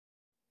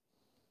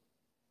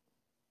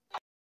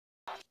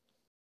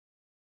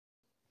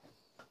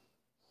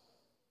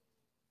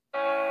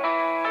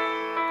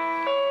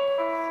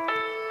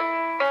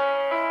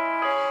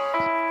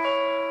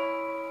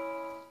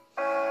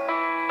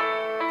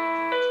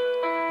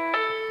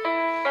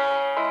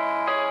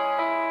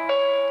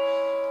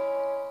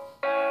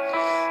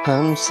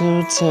I'm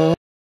so tired.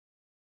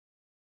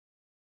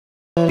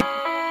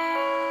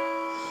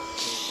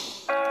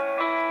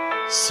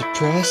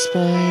 Suppressed by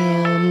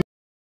all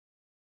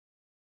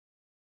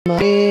my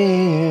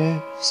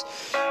fears.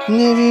 And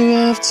if you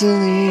have to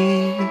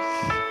leave,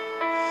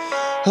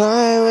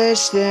 I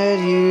wish that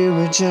you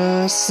would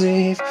just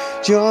leave.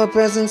 Your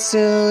presence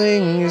still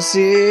lingers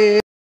here,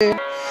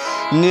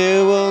 and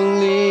it won't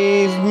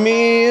leave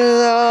me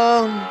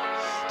alone.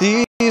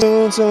 These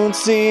wounds don't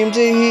seem to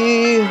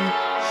heal.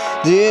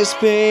 This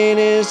pain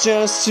is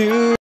just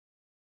too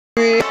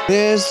real.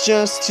 There's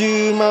just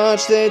too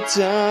much that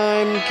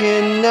time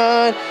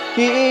cannot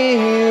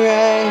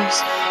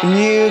erase. And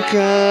you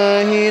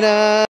cried,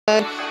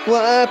 I'd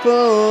wipe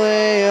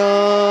away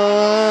all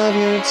of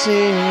your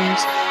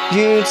tears.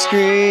 You'd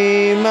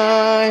scream,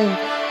 I'd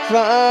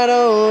fight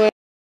away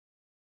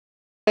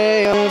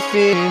your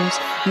fears.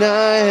 And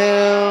I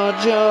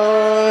held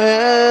your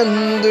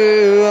hand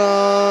through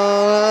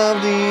all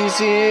of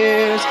these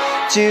years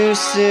to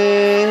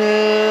still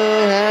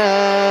have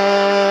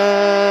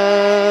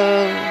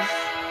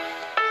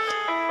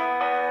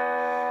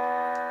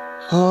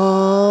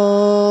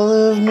all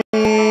of me.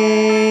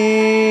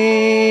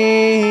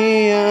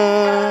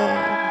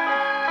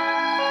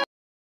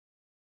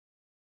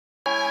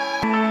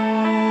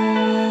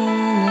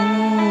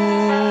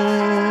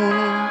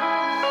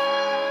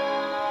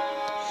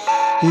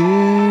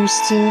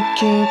 Used to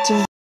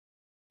captivate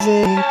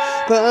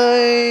by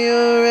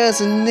your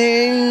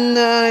resonating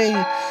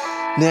night.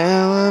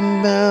 Now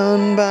I'm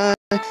bound by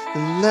the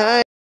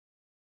light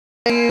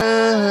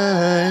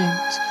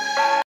behind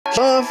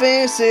your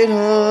face. It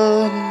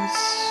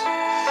haunts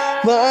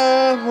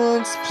my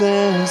once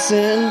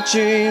pleasant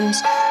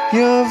dreams.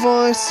 Your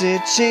voice,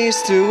 it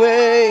chased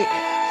away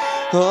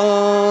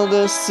all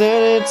the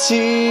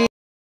sanity.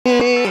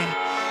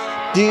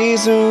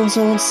 These wounds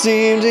don't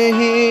seem to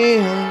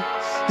heal.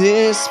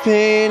 This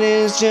pain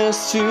is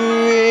just too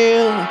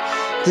real.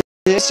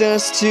 There's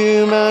just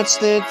too much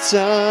that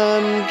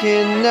time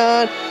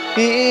cannot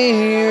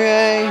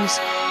erase.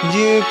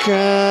 You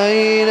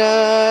cried,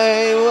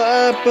 I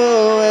wipe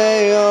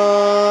away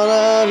all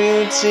of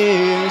your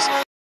tears.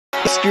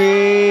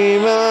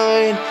 Scream,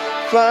 I'd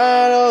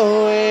fight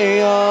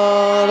away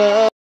all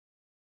of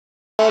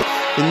it.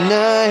 And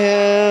I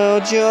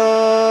held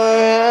your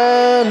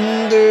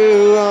hand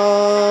through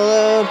all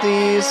of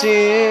these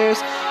years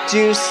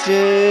to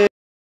still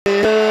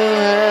have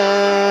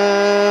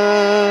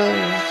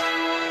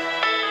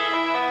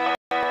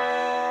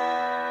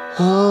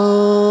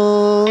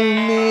all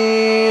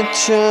me.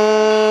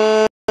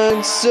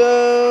 Tried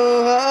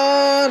so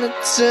hard to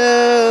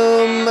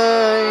tell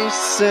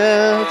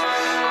myself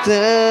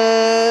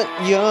that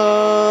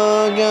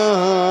you're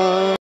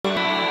gone,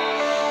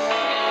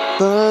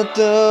 but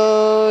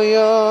though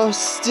you're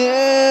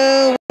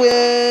still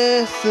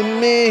with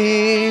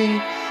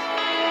me,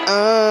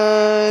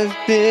 I've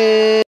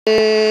been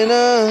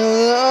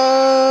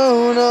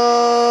alone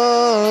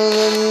all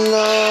along.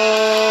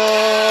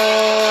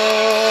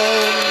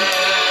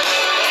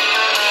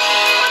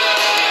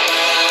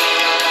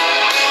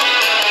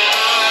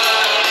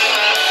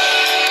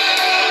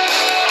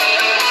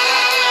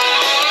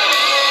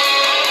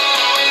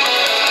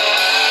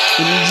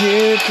 And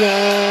you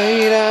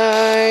cried,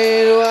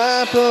 I'd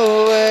wipe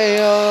away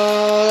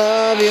all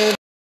of your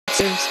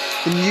tears.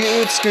 And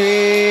you'd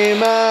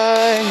scream,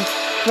 I'd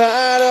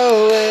fight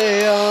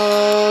away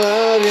all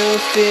of your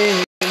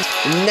fears.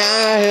 And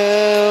I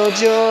held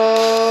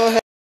your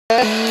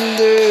hand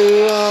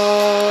through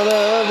all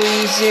of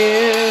these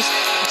years,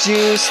 but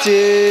you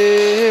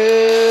still